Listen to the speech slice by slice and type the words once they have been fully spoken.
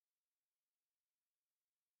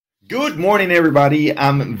Good morning, everybody.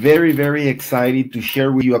 I'm very excited to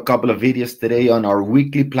share with you a couple of videos today on our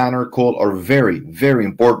weekly planner call, or very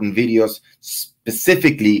important videos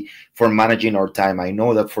specifically for managing our time. I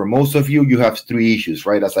know that for most of you, you have three issues,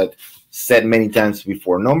 right? As I've said many times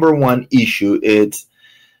before. Number one issue is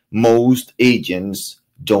most agents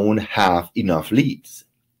don't have enough leads.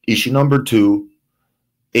 Issue number two,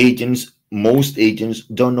 most agents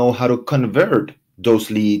don't know how to convert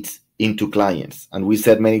those leads into clients. And we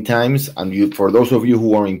said many times, and for those of you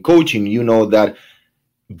who are in coaching, you know that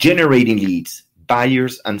generating leads,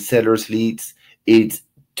 buyers and sellers leads, it's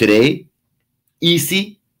today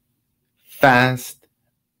easy, fast,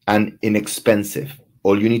 and inexpensive.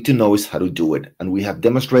 All you need to know is how to do it. And we have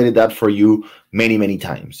demonstrated that for you many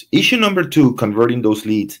times. Issue number two, converting those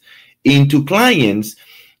leads into clients,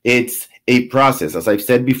 it's a process. As I've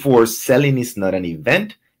said before, selling is not an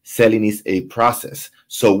event, selling is a process.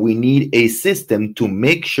 So we need a system to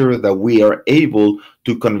make sure that we are able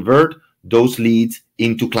to convert those leads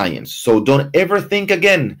into clients. So don't ever think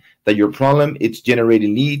again that your problem is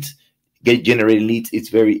generating leads. Generating leads, it's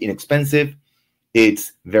very inexpensive,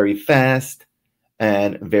 it's very fast,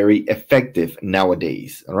 and very effective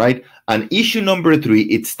nowadays. All right. And issue number three,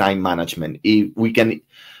 it's time management. If we can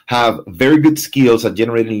have very good skills at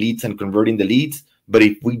generating leads and converting the leads, but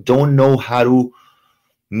if we don't know how to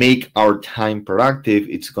make our time productive,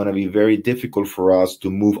 it's going to be very difficult for us to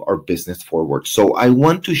move our business forward. So I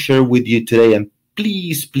want to share with you today, and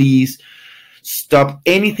please stop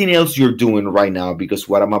anything else you're doing right now, because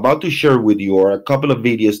what I'm about to share with you are a couple of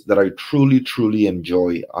videos that I truly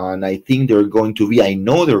enjoy, and I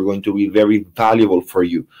know they're going to be very valuable for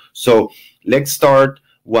you. So let's start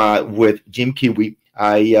with Jim Kiwi.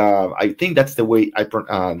 I think that's the way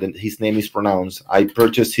his name is pronounced. I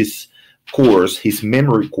purchased his course, his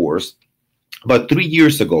memory course, about 3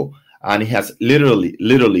 years ago. And it has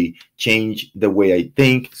literally changed the way I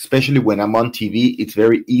think, especially when I'm on TV. It's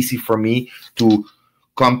very easy for me to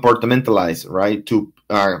compartmentalize, right? To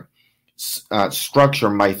structure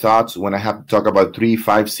my thoughts when I have to talk about 3,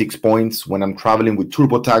 5, 6 points. When I'm traveling with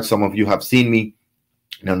TurboTax, some of you have seen me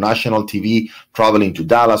national TV, traveling to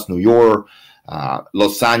Dallas, New York,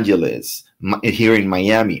 Los Angeles, here in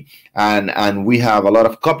Miami, and we have a lot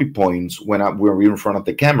of copy points when we're in front of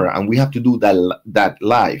the camera, and we have to do that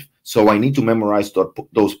live. So I need to memorize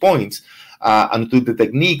those points, and through the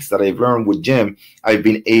techniques that I've learned with Jim, I've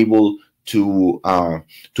been able to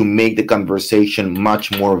make the conversation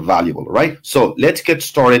much more valuable, right? So let's get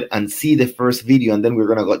started and see the first video, and then we're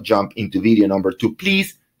gonna jump into video number 2.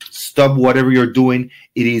 Please stop whatever you're doing.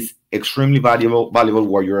 It is extremely valuable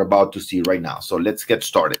what you're about to see right now. So let's get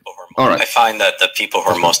started. All right. I find that the people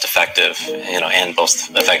who are most effective, and most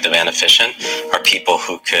effective and efficient, are people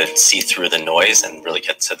who could see through the noise and really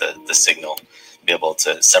get to the signal, be able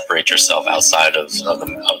to separate yourself outside of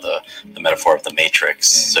the metaphor of the matrix,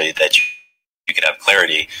 so that you could have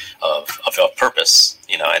clarity of purpose,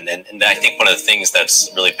 and I think one of the things that's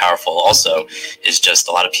really powerful also is just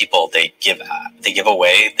a lot of people, they give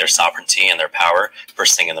away their sovereignty and their power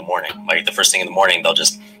first thing in the morning. Like the first thing in the morning,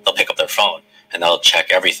 they'll pick up their phone and they'll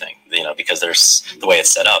check everything, because there's the way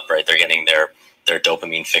it's set up, right? They're getting their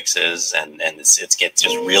dopamine fixes, and it's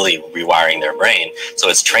just really rewiring their brain. So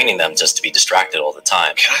it's training them just to be distracted all the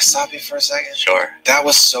time. Can I stop you for a second? Sure. That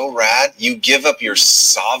was so rad. You give up your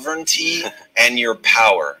sovereignty and your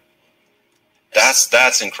power.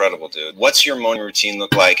 That's incredible, dude. What's your morning routine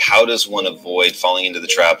look like? How does one avoid falling into the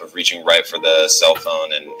trap of reaching right for the cell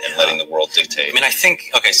phone and letting the world dictate? I mean, I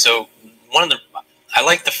think, okay, so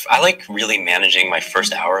I like really managing my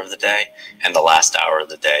first hour of the day and the last hour of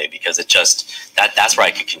the day, because it just that's where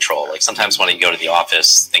I can control. Like sometimes when you go to the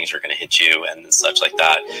office, things are going to hit you and such like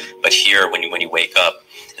that. But here, when you wake up,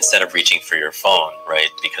 instead of reaching for your phone, right?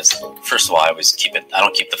 Because first of all, I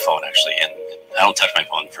don't keep the phone actually, and I don't touch my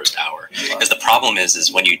phone the first hour. Because the problem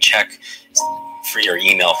is when you check for your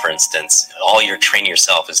email, for instance, all you're training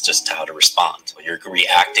yourself is just how to respond. You're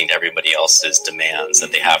reacting to everybody else's demands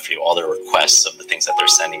that they have for you, all their requests of the things that they're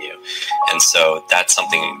sending you. And so that's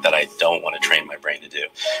something that I don't want to train my brain to do.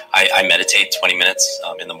 I meditate 20 minutes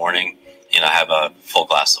in the morning. I have a full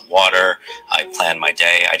glass of water. I plan my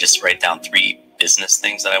day. I just write down 3 business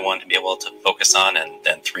things that I want to be able to focus on, and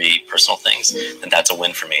then 3 personal things, and that's a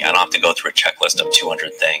win for me. I don't have to go through a checklist of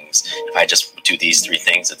 200 things. If I just do these 3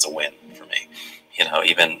 things, it's a win for me.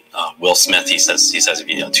 Even Will Smith, he says,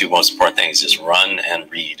 2 most important things: just run and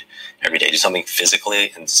read every day. Do something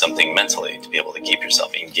physically and something mentally to be able to keep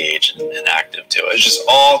yourself engaged and active to it. There's just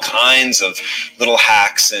all kinds of little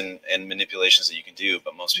hacks and manipulations that you can do,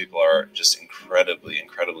 but most people are just incredibly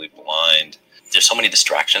blind there's so many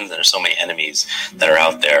distractions and there's so many enemies that are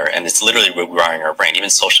out there, and it's literally rewiring our brain. Even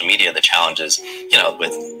social media, the challenge is,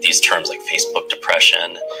 with these terms like Facebook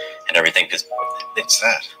depression and everything, because what's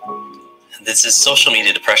that? This is social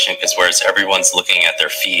media depression, because whereas everyone's looking at their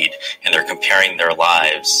feed and they're comparing their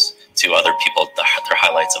lives to other people, their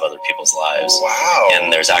highlights of other people's lives. Wow.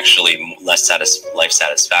 And there's actually less life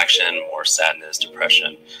satisfaction, more sadness,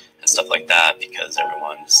 depression, and stuff like that, because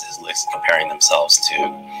everyone is comparing themselves to.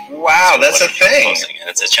 Wow, that's a thing. Posting. And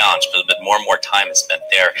it's a challenge, but more and more time is spent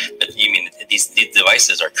there. But you mean these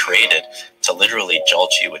devices are created to literally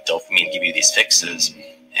jolt you with dopamine, give you these fixes.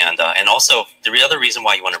 And also, the other reason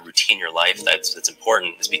why you want to routine your life that's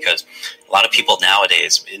important is because a lot of people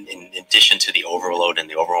nowadays, in addition to the overload and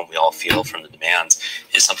the overwhelm we all feel from the demands,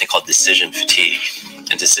 is something called decision fatigue.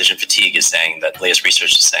 And decision fatigue is saying that, latest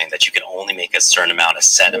research is saying that you can only make a set amount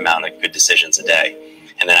of good decisions a day.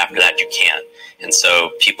 And then after that, you can't. And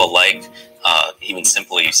so people like, even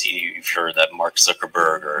simply, you've heard that Mark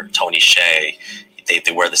Zuckerberg or Tony Hsieh,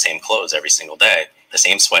 they wear the same clothes every single day. The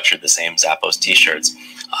same sweatshirt, the same Zappos t-shirts,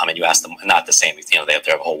 and you ask them, not the same, they have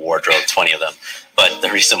a whole wardrobe, 20 of them. But the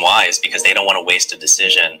reason why is because they don't want to waste a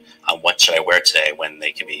decision on what should I wear today when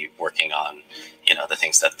they could be working on, the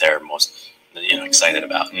things that they're most, excited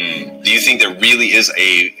about. Do you think there really is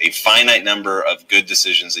a finite number of good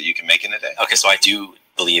decisions that you can make in a day? Okay, so I do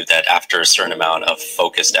believe that after a certain amount of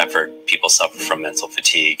focused effort, people suffer from mental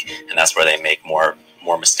fatigue, and that's where they make more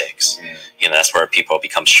mistakes. That's where people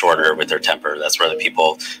become shorter with their temper. That's where the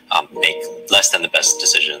people make less than the best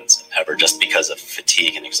decisions ever, just because of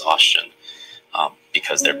fatigue and exhaustion,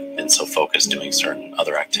 because they've been so focused doing certain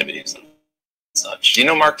other activities and such. Do you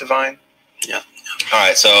know Mark Divine? Yeah. All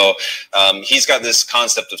right, so he's got this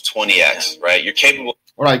concept of 20x, right? You're capable.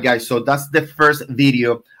 All right, guys, so that's the first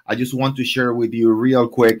video. I just want to share with you real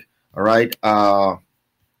quick. All right, because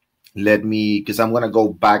I'm going to go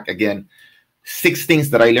back again. 6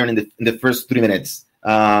 things that I learned in the first 3 minutes.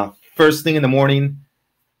 First thing in the morning,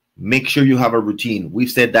 make sure you have a routine.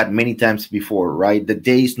 We've said that many times before, right? The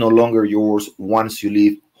day is no longer yours once you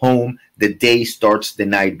leave home. The day starts the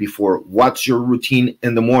night before. What's your routine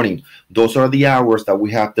in the morning? Those are the hours that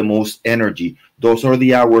we have the most energy. Those are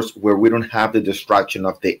the hours where we don't have the distraction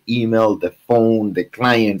of the email, the phone, the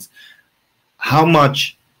clients. How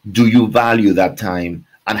much do you value that time?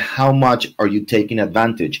 And how much are you taking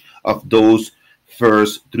advantage of those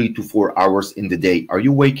first 3 to 4 hours in the day? Are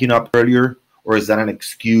you waking up earlier, or is that an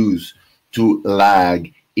excuse to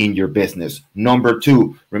lag in your business? Number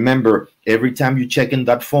 2, remember, every time you check in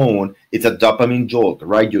that phone, it's a dopamine jolt,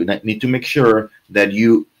 right? You need to make sure that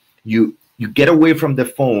you get away from the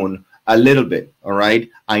phone a little bit, all right?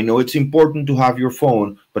 I know it's important to have your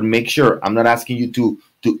phone, but make sure, I'm not asking you to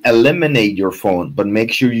eliminate your phone, but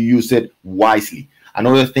make sure you use it wisely.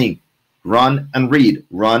 Another thing, run and read,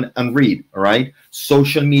 all right?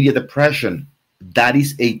 Social media depression, that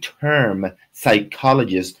is a term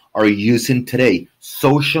psychologists are using today.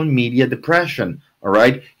 Social media depression, all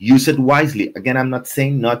right? Use it wisely. Again, I'm not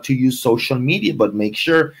saying not to use social media, but make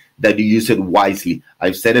sure that you use it wisely.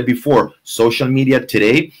 I've said it before, social media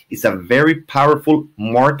today is a very powerful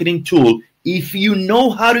marketing tool if you know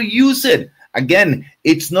how to use it. Again,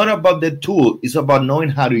 it's not about the tool, it's about knowing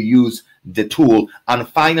how to use the tool. And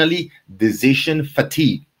finally, decision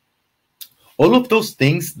fatigue. All of those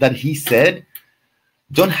things that he said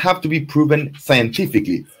don't have to be proven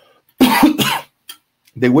scientifically.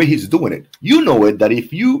 The way he's doing it, you know it, that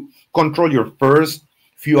if you control your first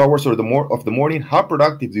few hours or of the morning, how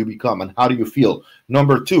productive do you become and how do you feel?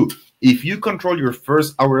 Number 2, if you control your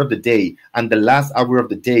first hour of the day and the last hour of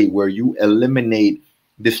the day, where you eliminate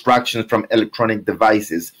distractions from electronic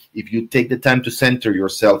devices, if you take the time to center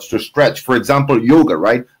yourself, to stretch, for example, yoga,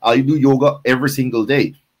 right? I do yoga every single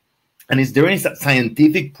day. And is there any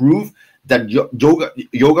scientific proof that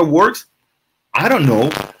yoga works? I don't know.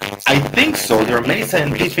 I think so. There are many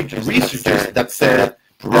scientific researchers that said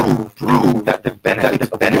prove that the benefits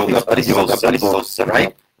of yoga,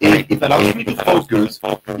 right? If it allows me to focus,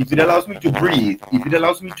 if it allows me to breathe, if it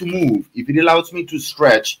allows me to move, if it allows me to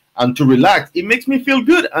stretch and to relax, it makes me feel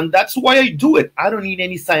good. And that's why I do it. I don't need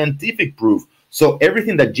any scientific proof. So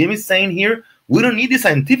everything that Jim is saying here, we don't need the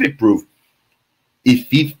scientific proof.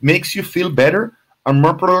 If it makes you feel better and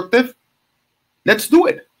more productive, let's do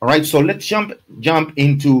it. All right. So let's jump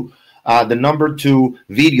into the number 2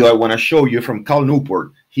 video I want to show you from Cal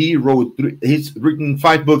Newport. He's written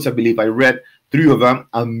 5 books, I believe. I read 3 of them.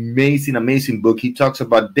 Amazing book. He talks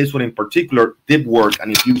about this one in particular, did work.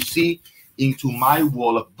 And if you see into my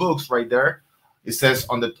wall of books right there, it says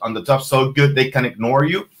on the top, so good they can ignore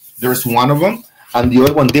you. There's one of them. And the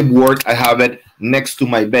other one did work. I have it next to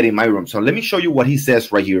my bed in my room. So let me show you what he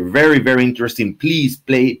says right here. Very, very interesting. Please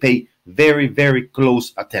pay very, very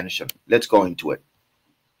close attention. Let's go into it.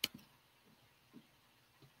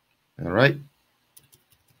 All right.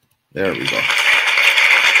 There we go.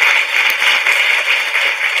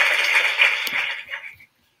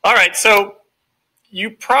 All right, so you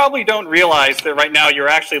probably don't realize that right now you're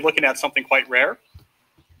actually looking at something quite rare,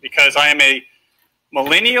 because I am a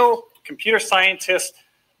millennial computer scientist,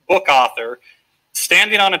 book author,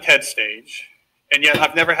 standing on a TED stage, and yet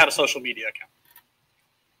I've never had a social media account.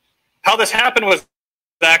 How this happened was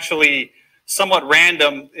actually somewhat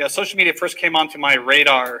random. You know, social media first came onto my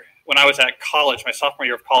radar when I was at college, my sophomore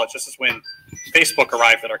year of college. This is when Facebook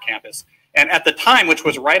arrived at our campus. And at the time, which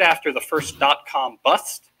was right after the first .com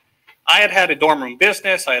bust, I had a dorm room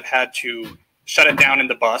business. I had to shut it down in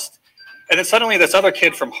the bust. And then suddenly this other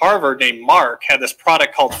kid from Harvard named Mark had this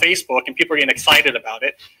product called Facebook, and people were getting excited about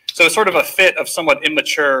it. So it's sort of a fit of somewhat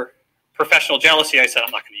immature professional jealousy. I said,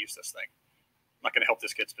 I'm not going to use this thing. I'm not going to help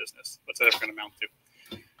this kid's business. What's that ever going to amount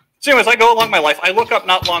to? So anyways, I go along my life. I look up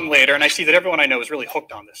not long later, and I see that everyone I know is really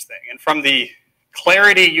hooked on this thing. And from the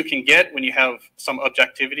clarity you can get when you have some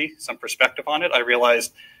objectivity, some perspective on it, I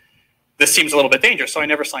realized this seems a little bit dangerous, so I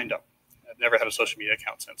never signed up. I've never had a social media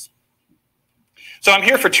account since. So I'm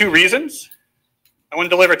here for two reasons. I want to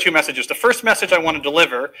deliver two messages. The first message I want to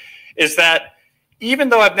deliver is that even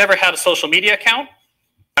though I've never had a social media account,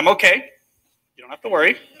 I'm okay. You don't have to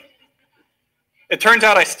worry. It turns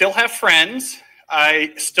out I still have friends.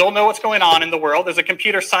 I still know what's going on in the world. As a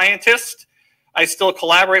computer scientist, I still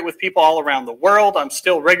collaborate with people all around the world. I'm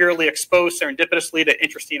still regularly exposed serendipitously to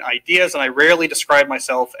interesting ideas, and I rarely describe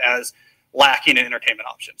myself as lacking in entertainment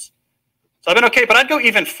options. So I've been okay, but I'd go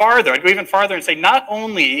even farther. I'd go even farther and say not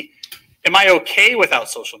only am I okay without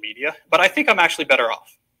social media, but I think I'm actually better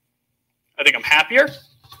off. I think I'm happier.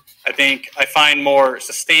 I think I find more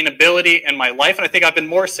sustainability in my life, and I think I've been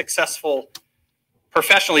more successful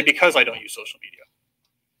professionally because I don't use social media.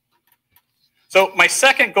 So my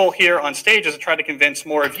second goal here on stage is to try to convince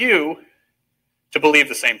more of you to believe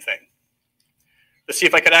the same thing. To see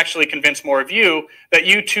if I could actually convince more of you that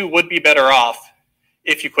you too would be better off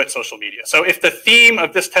if you quit social media. So if the theme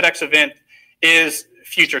of this TEDx event is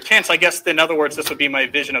future tense, I guess in other words, this would be my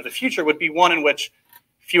vision of the future, would be one in which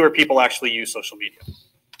fewer people actually use social media.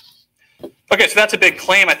 Okay, so that's a big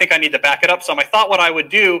claim. I think I need to back it up some. I thought what I would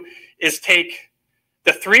do is take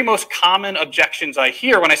the three most common objections I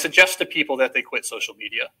hear when I suggest to people that they quit social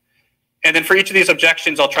media. And then for each of these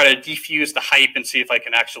objections, I'll try to defuse the hype and see if I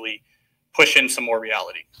can actually push in some more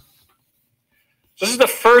reality. So this is the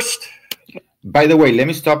first. By the way, let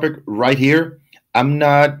me stop it right here. I'm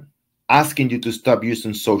not asking you to stop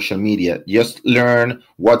using social media. Just learn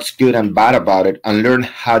what's good and bad about it and learn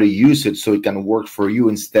how to use it so it can work for you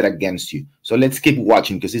instead against you. So let's keep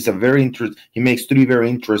watching because it's a he makes three very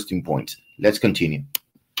interesting points. Let's continue.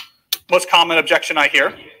 Most common objection I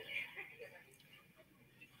hear.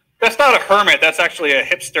 That's not a hermit. That's actually a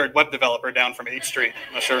hipster web developer down from 8th Street.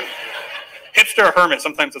 I'm not sure. Hipster or hermit,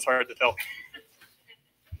 sometimes it's hard to tell.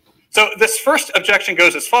 So this first objection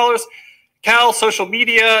goes as follows. Cal, social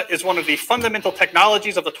media is one of the fundamental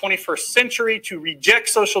technologies of the 21st century. To reject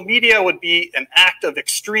social media would be an act of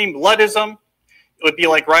extreme Luddism. It would be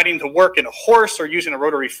like riding to work in a horse or using a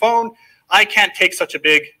rotary phone. I can't take such a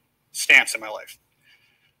big stance in my life.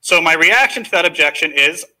 So my reaction to that objection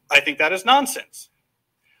is, I think that is nonsense.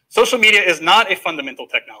 Social media is not a fundamental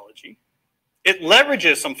technology. It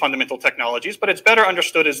leverages some fundamental technologies, but it's better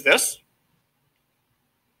understood as this,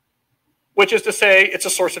 which is to say it's a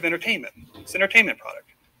source of entertainment. It's an entertainment product.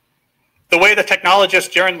 The way the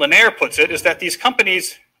technologist Jaron Lanier puts it is that these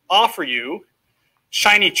companies offer you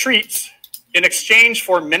shiny treats in exchange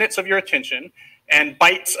for minutes of your attention and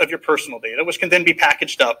bytes of your personal data, which can then be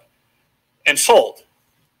packaged up and sold.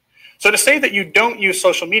 So to say that you don't use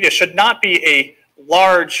social media should not be a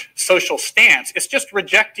large social stance. It's just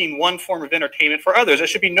rejecting one form of entertainment for others. It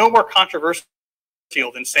should be no more controversial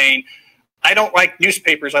than saying, I don't like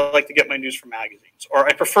newspapers, I like to get my news from magazines. Or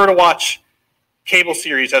I prefer to watch cable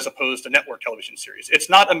series as opposed to network television series. It's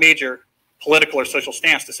not a major political or social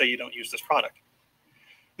stance to say you don't use this product.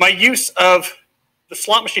 My use of the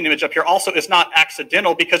slot machine image up here also is not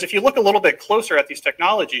accidental, because if you look a little bit closer at these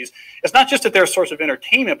technologies, it's not just that they're a source of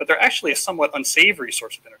entertainment, but they're actually a somewhat unsavory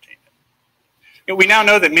source of entertainment. You know, we now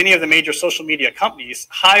know that many of the major social media companies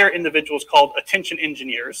hire individuals called attention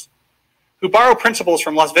engineers who borrow principles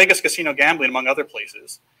from Las Vegas casino gambling, among other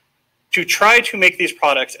places, to try to make these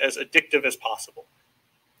products as addictive as possible.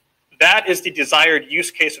 That is the desired use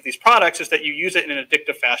case of these products, is that you use it in an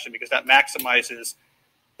addictive fashion because that maximizes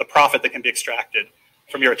the profit that can be extracted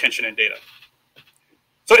from your attention and data.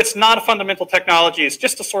 So it's not a fundamental technology. It's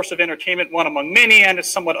just a source of entertainment, one among many, and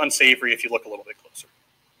it's somewhat unsavory if you look a little bit closer.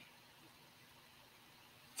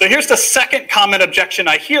 So here's the second common objection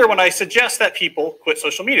I hear when I suggest that people quit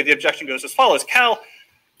social media. The objection goes as follows. Cal,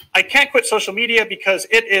 I can't quit social media because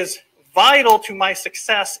it is vital to my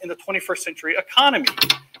success in the 21st century economy.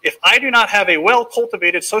 If I do not have a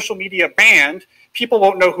well-cultivated social media brand, people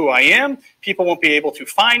won't know who I am, people won't be able to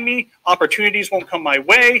find me, opportunities won't come my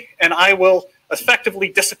way, and I will effectively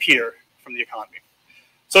disappear from the economy.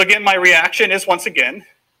 So again, my reaction is, once again,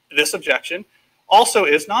 this objection also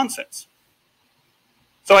is nonsense.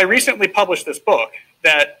 So I recently published this book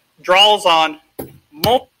that draws on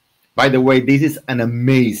By the way, this is an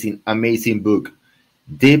amazing, amazing book.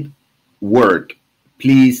 Deep work.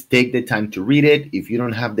 Please take the time to read it. If you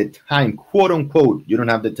don't have the time, quote unquote, you don't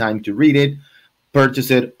have the time to read it, purchase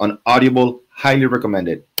it on Audible. Highly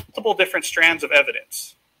recommended. Multiple different strands of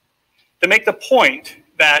evidence to make the point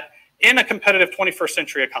that in a competitive 21st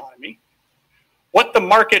century economy, what the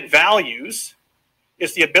market values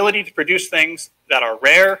is the ability to produce things that are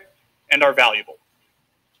rare and are valuable.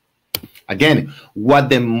 Again, what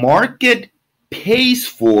the market pays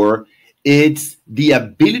for is the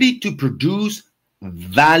ability to produce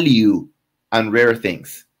value and rare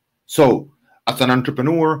things. So, as an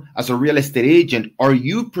entrepreneur, as a real estate agent, are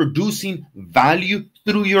you producing value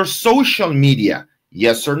through your social media?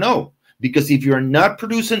 Yes or no? Because if you're not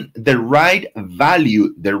producing the right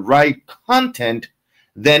value, the right content,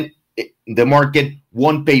 then the market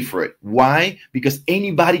won't pay for it. Why? Because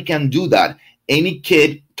anybody can do that. Any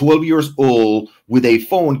kid 12 years old with a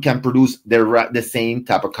phone can produce the same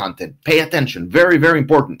type of content. Pay attention. Very, very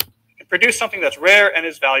important. Produce something that's rare and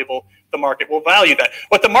is valuable, the market will value that.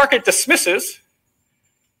 What the market dismisses,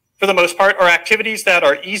 for the most part, are activities that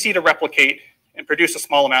are easy to replicate and produce a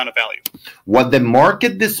small amount of value. What the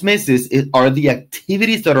market dismisses are the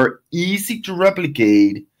activities that are easy to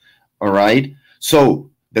replicate, all right? So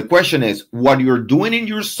the question is, what you're doing in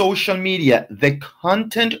your social media, the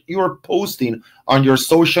content you're posting on your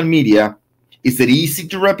social media, is it easy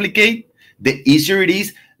to replicate? The easier it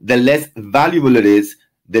is, the less valuable it is,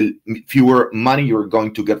 the fewer money you're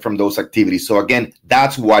going to get from those activities. So again,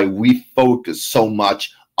 that's why we focus so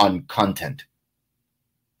much on content.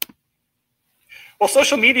 Well,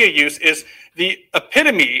 social media use is the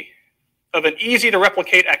epitome of an easy to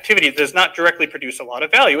replicate activity that does not directly produce a lot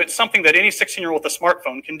of value. It's something that any 16-year-old with a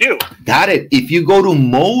smartphone can do. Got it. If you go to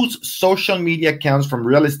most social media accounts from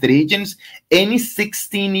real estate agents, any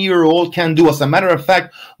 16-year-old can do. As a matter of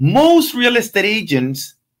fact, most real estate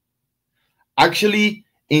agents actually,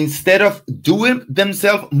 instead of doing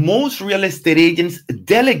themselves, most real estate agents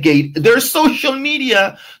delegate their social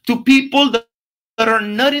media to people that are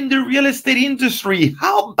not in the real estate industry.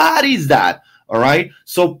 How bad is that? All right.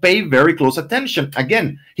 So pay very close attention.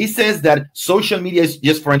 Again, he says that social media is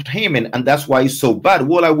just for entertainment, and that's why it's so bad.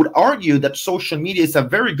 Well, I would argue that social media is a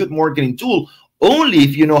very good marketing tool only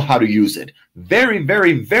if you know how to use it. Very,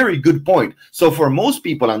 very, very good point. So for most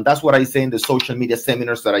people, and that's what I say in the social media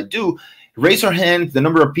seminars that I do, raise your hand, the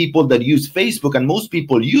number of people that use Facebook, and most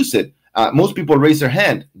people use it. Most people raise their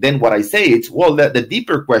hand. Then what I say is, well, the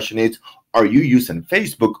deeper question is, are you using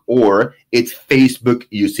Facebook, or it's Facebook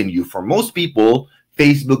using you? For most people,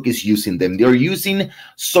 Facebook is using them. They're using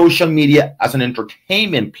social media as an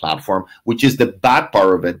entertainment platform, which is the bad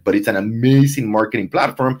part of it, but it's an amazing marketing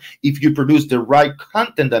platform if you produce the right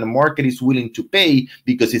content that the market is willing to pay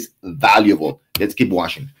because it's valuable. Let's keep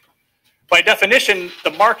watching. By definition,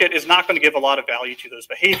 the market is not going to give a lot of value to those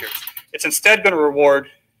behaviors. It's instead going to reward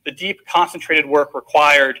the deep, concentrated work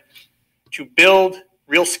required to build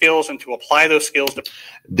real skills and to apply those skills.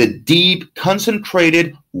 The deep,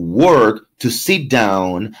 concentrated work to sit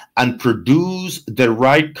down and produce the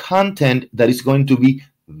right content that is going to be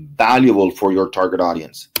valuable for your target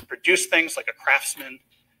audience. Produce things like a craftsman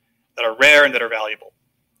that are rare and that are valuable.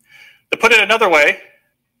 To put it another way,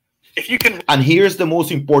 if you can... And here's the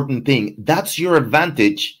most important thing. That's your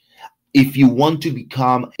advantage if you want to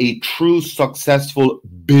become a true successful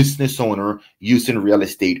business owner using real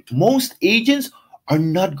estate. Most agents are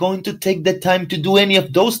not going to take the time to do any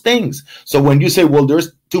of those things. So when you say, well,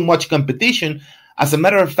 there's too much competition, as a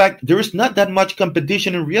matter of fact, there is not that much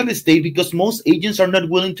competition in real estate because most agents are not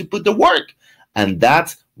willing to put the work. And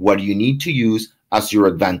that's what you need to use as your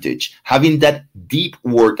advantage. Having that deep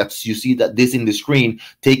work, as you see that this in the screen,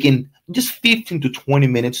 taking just 15 to 20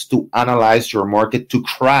 minutes to analyze your market, to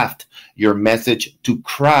craft your message, to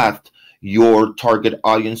craft your target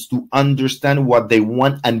audience, to understand what they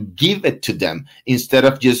want and give it to them instead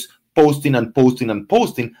of just posting and posting and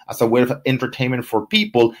posting as a way of entertainment for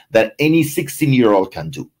people that any 16-year-old can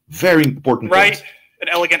do. Very important Write point. an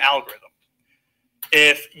elegant algorithm.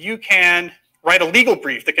 If you can write a legal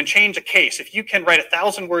brief that can change a case, if you can write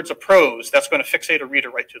 1,000 words of prose, that's going to fixate a reader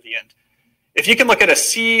right to the end. If you can look at a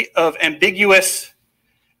sea of ambiguous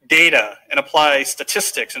data and apply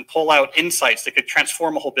statistics and pull out insights that could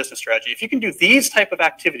transform a whole business strategy, if you can do these type of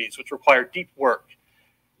activities, which require deep work,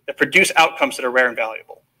 that produce outcomes that are rare and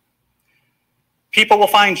valuable, people will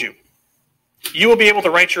find you. You will be able to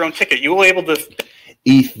write your own ticket. You will be able to...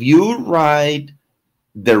 If you write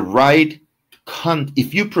the right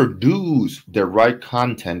if you produce the right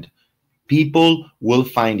content, people will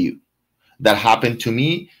find you. That happened to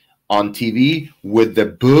me on TV, with the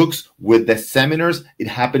books, with the seminars. It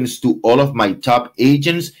happens to all of my top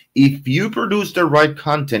agents. If you produce the right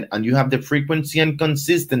content and you have the frequency and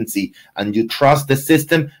consistency and you trust the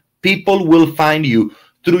system, people will find you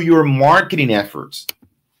through your marketing efforts.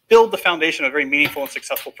 Build the foundation of a very meaningful and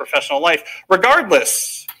successful professional life,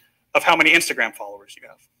 regardless of how many Instagram followers you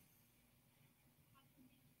have.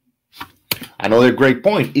 Another great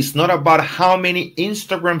point. It's not about how many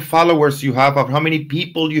Instagram followers you have, or how many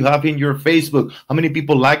people you have in your Facebook, how many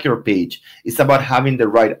people like your page. It's about having the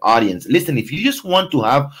right audience. Listen, if you just want to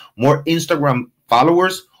have more Instagram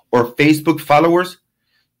followers or Facebook followers,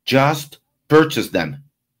 just purchase them.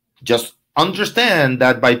 Just understand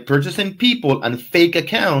that by purchasing people and fake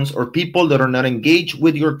accounts, or people that are not engaged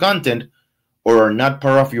with your content or are not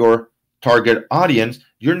part of your target audience,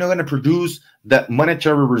 you're not going to produce the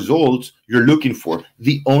monetary results you're looking for.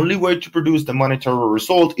 The only way to produce the monetary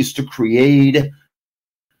result is to create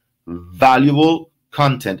valuable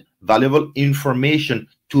content, valuable information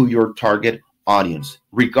to your target audience,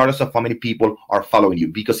 regardless of how many people are following you.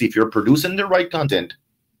 Because if you're producing the right content,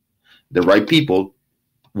 the right people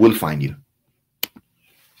will find you.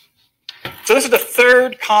 So this is the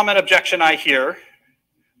third common objection I hear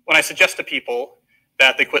when I suggest to people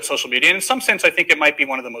that they quit social media. And in some sense, I think it might be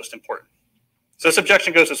one of the most important. So this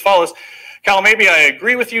objection goes as follows. Cal, maybe I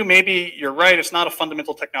agree with you. Maybe you're right. It's not a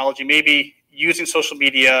fundamental technology. Maybe using social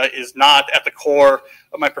media is not at the core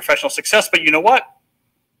of my professional success. But you know what?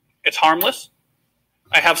 It's harmless.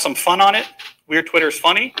 I have some fun on it. Weird Twitter is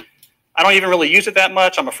funny. I don't even really use it that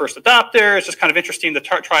much. I'm a first adopter. It's just kind of interesting to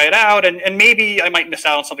try it out. And maybe I might miss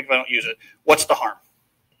out on something if I don't use it. What's the harm?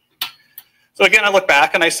 So again, I look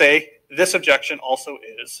back and I say, this objection also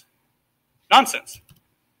is nonsense.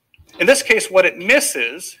 In this case, what it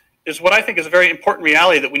misses is what I think is a very important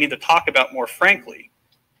reality that we need to talk about more frankly,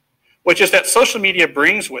 which is that social media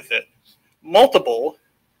brings with it multiple,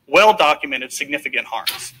 well-documented, significant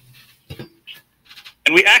harms.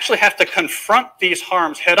 And we actually have to confront these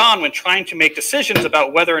harms head-on when trying to make decisions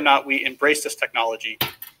about whether or not we embrace this technology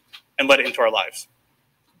and let it into our lives.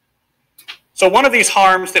 So one of these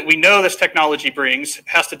harms that we know this technology brings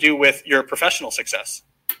has to do with your professional success.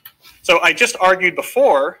 So I just argued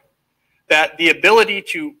before that the ability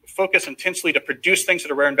to focus intensely to produce things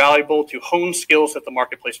that are rare and valuable, to hone skills that the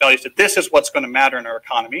marketplace values, that this is what's going to matter in our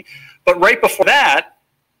economy. But right before that,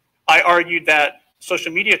 I argued that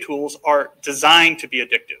social media tools are designed to be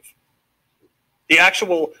addictive. The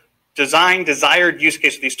actual desired use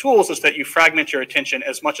case of these tools is that you fragment your attention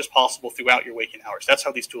as much as possible throughout your waking hours. That's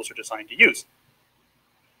how these tools are designed to use.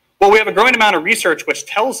 Well, we have a growing amount of research which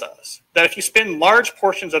tells us that if you spend large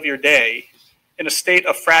portions of your day in a state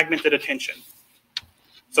of fragmented attention,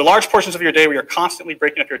 so large portions of your day where you're constantly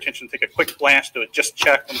breaking up your attention, take a quick glance, do it, just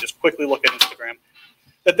check, and just quickly look at Instagram,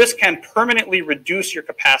 that this can permanently reduce your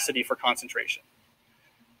capacity for concentration.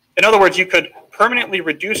 In other words, you could permanently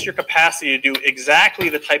reduce your capacity to do exactly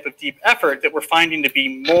the type of deep effort that we're finding to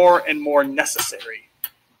be more and more necessary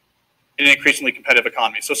in an increasingly competitive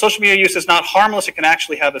economy. So social media use is not harmless. It can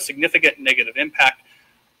actually have a significant negative impact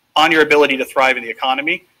on your ability to thrive in the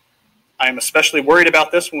economy. I am especially worried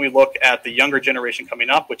about this when we look at the younger generation coming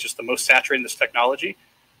up, which is the most saturated in this technology.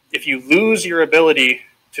 If you lose your ability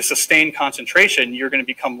to sustain concentration, you're going to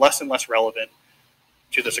become less and less relevant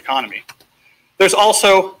to this economy. There's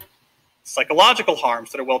also psychological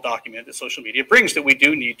harms that are well documented that social media brings that we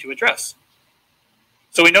do need to address.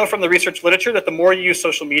 So we know from the research literature that the more you use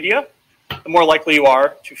social media, the more likely you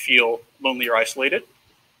are to feel lonely or isolated.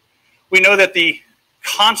 We know that the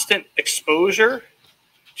constant exposure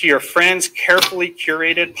to your friends' carefully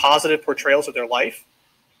curated positive portrayals of their life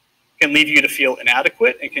can lead you to feel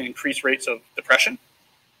inadequate and can increase rates of depression.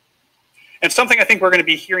 And something I think we're going to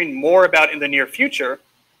be hearing more about in the near future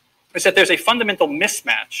is that there's a fundamental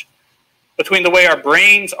mismatch between the way our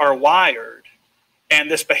brains are wired and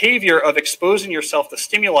this behavior of exposing yourself to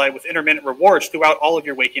stimuli with intermittent rewards throughout all of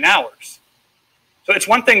your waking hours. So it's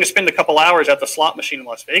one thing to spend a couple hours at the slot machine in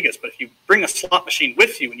Las Vegas, but if you bring a slot machine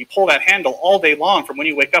with you and you pull that handle all day long from when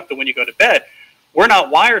you wake up to when you go to bed, we're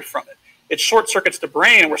not wired from it. It short circuits the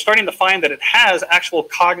brain, and we're starting to find that it has actual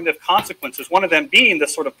cognitive consequences, one of them being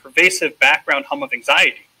this sort of pervasive background hum of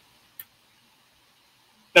anxiety.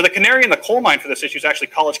 Now, the canary in the coal mine for this issue is actually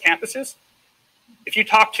college campuses. If you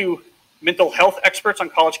talk to mental health experts on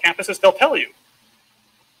college campuses, they'll tell you,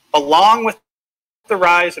 along with the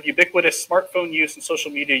rise of ubiquitous smartphone use and social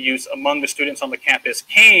media use among the students on the campus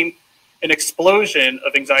came an explosion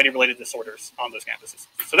of anxiety-related disorders on those campuses.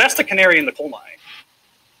 So that's the canary in the coal mine.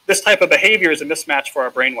 This type of behavior is a mismatch for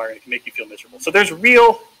our brain wiring. It can make you feel miserable. So there's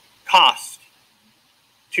real cost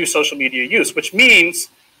to social media use, which means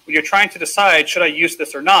when you're trying to decide, should I use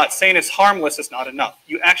this or not, saying it's harmless is not enough.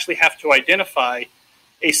 You actually have to identify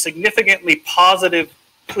a significantly positive,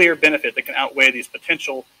 clear benefit that can outweigh these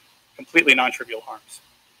potential completely non-trivial harms.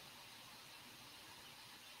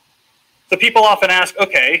 So people often ask,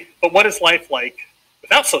 okay, but what is life like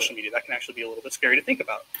without social media? That can actually be a little bit scary to think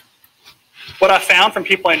about. What I found from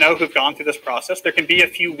people I know who've gone through this process, there can be a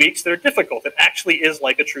few weeks that are difficult. It actually is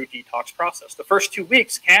like a true detox process. The first 2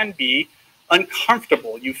 weeks can be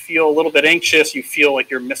uncomfortable. You feel a little bit anxious. You feel like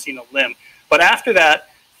you're missing a limb. But after that,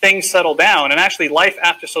 things settle down. And actually, life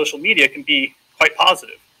after social media can be quite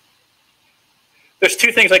positive. There's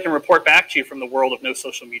 2 things I can report back to you from the world of no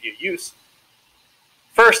social media use.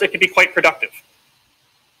 First, it can be quite productive.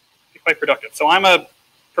 So I'm a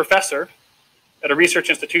professor at a research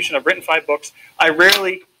institution. I've written 5 books. I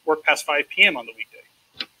rarely work past 5 p.m. on the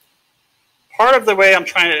weekday. Part of the way I'm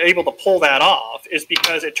able to pull that off is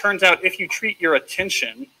because it turns out if you treat your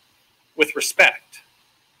attention with respect,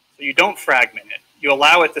 so you don't fragment it, you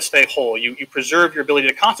allow it to stay whole, you preserve your ability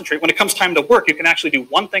to concentrate. When it comes time to work, you can actually do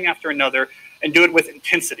one thing after another and do it with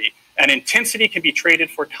intensity. And intensity can be traded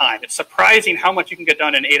for time. It's surprising how much you can get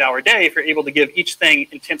done in an 8-hour day if you're able to give each thing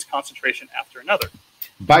intense concentration after another.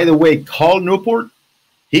 By the way, Carl Newport,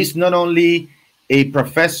 he's not only a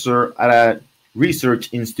professor at a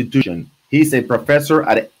research institution, he's a professor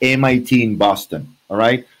at MIT in Boston, all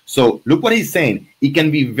right? So look what he's saying. It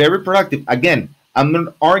can be very productive. Again, I'm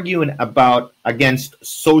not arguing against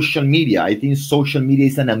social media. I think social media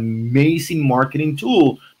is an amazing marketing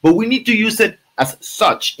tool, but we need to use it as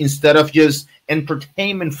such instead of just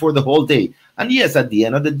entertainment for the whole day. And yes, at the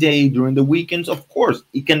end of the day, during the weekends, of course,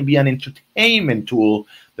 it can be an entertainment tool.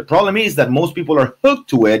 The problem is that most people are hooked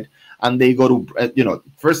to it, and they go to,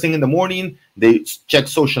 first thing in the morning, they check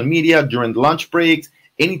social media during lunch breaks.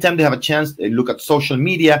 Anytime they have a chance, they look at social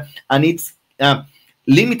media, and it's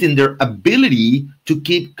limiting their ability to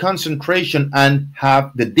keep concentration and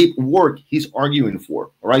have the deep work he's arguing for.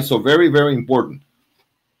 All right, so very, very important.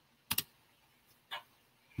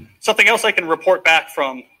 Something else I can report back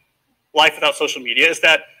from life without social media is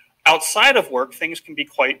that outside of work, things can be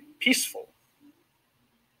quite peaceful.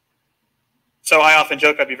 So I often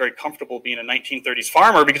joke I'd be very comfortable being a 1930s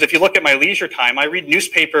farmer because if you look at my leisure time, I read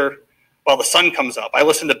newspaper while the sun comes up. I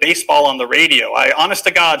listen to baseball on the radio. I, honest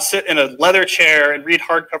to God, sit in a leather chair and read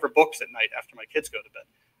hardcover books at night after my kids go to bed.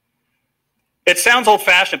 It sounds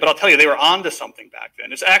old-fashioned, but I'll tell you, they were onto something back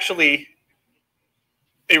then. It's actually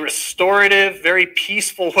a restorative, very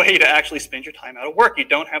peaceful way to actually spend your time out of work. You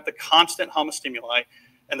don't have the constant hum of stimuli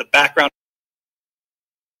and the background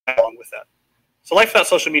along with that. So life without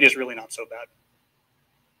social media is really not so bad.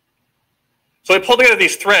 So I pulled together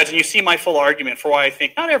these threads, and you see my full argument for why I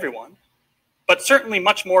think not everyone, but certainly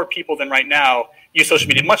much more people than right now use social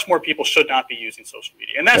media. Much more people should not be using social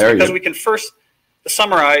media. And that's because we can first, to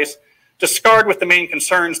summarize, discard with the main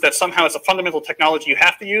concerns that somehow it's a fundamental technology you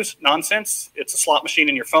have to use. Nonsense. It's a slot machine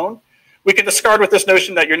in your phone. We can discard with this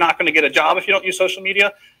notion that you're not going to get a job if you don't use social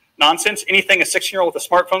media. Nonsense. Anything a 6-year-old with a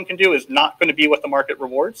smartphone can do is not going to be what the market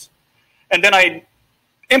rewards. And then I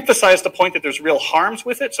emphasize the point that there's real harms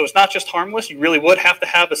with it. So it's not just harmless. You really would have to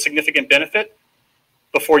have a significant benefit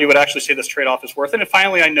before you would actually say this trade-off is worth it. And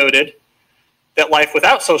finally, I noted that life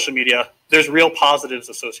without social media, there's real positives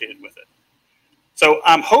associated with it. So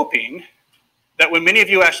I'm hoping that when many of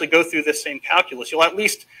you actually go through this same calculus, you'll at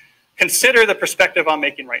least consider the perspective I'm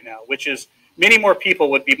making right now, which is many more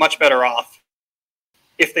people would be much better off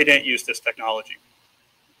if they didn't use this technology.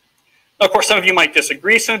 Now, of course, some of you might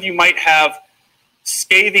disagree. Some of you might have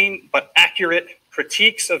scathing but accurate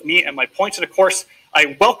critiques of me and my points. And of course,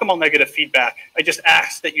 I welcome all negative feedback. I just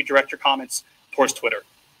ask that you direct your comments towards Twitter.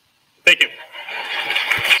 Thank you.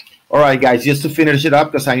 All right, guys, just to finish it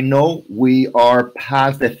up, because I know we are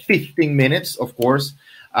past the 15 minutes, of course.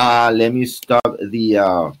 Let me stop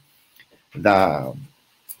the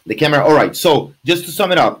The camera. All right. So just to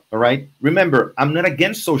sum it up, all right. Remember, I'm not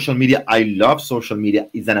against social media. I love social media.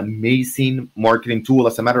 It's an amazing marketing tool.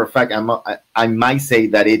 As a matter of fact, I might say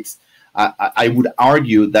that it's. I would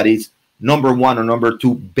argue that it's number one or number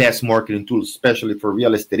two best marketing tool, especially for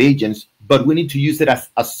real estate agents. But we need to use it as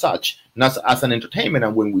such, not as an entertainment.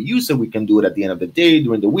 And when we use it, we can do it at the end of the day,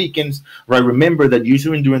 during the weekends, right? Remember that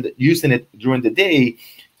using it during the day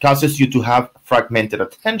causes you to have fragmented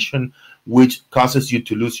attention, which causes you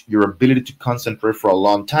to lose your ability to concentrate for a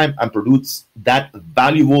long time and produce that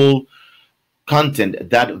valuable content,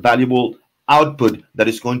 that valuable output that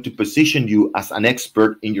is going to position you as an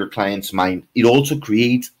expert in your client's mind. It also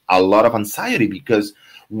creates a lot of anxiety because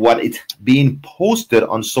what is being posted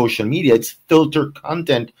on social media, it's filtered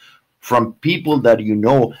content from people that you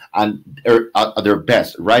know and are at their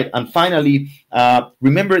best, right? And finally,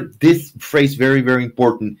 remember this phrase, very, very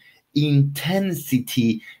important.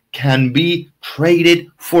 Intensity can be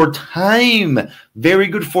traded for time. Very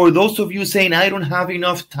good. For those of you saying, I don't have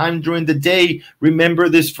enough time during the day, remember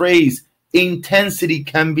this phrase. Intensity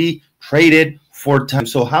can be traded for time.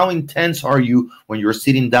 So how intense are you when you're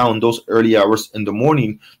sitting down those early hours in the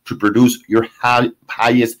morning to produce your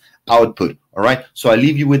highest output? All right. So I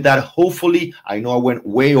leave you with that. Hopefully, I know I went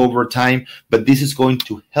way over time, but this is going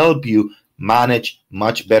to help you manage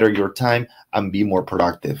much better your time and be more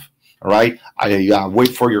productive. All right. I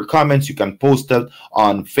wait for your comments. You can post it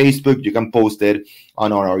on Facebook. You can post it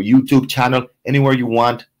on our YouTube channel, anywhere you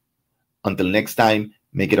want. Until next time,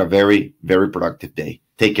 make it a very, very productive day.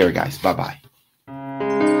 Take care, guys. Bye-bye.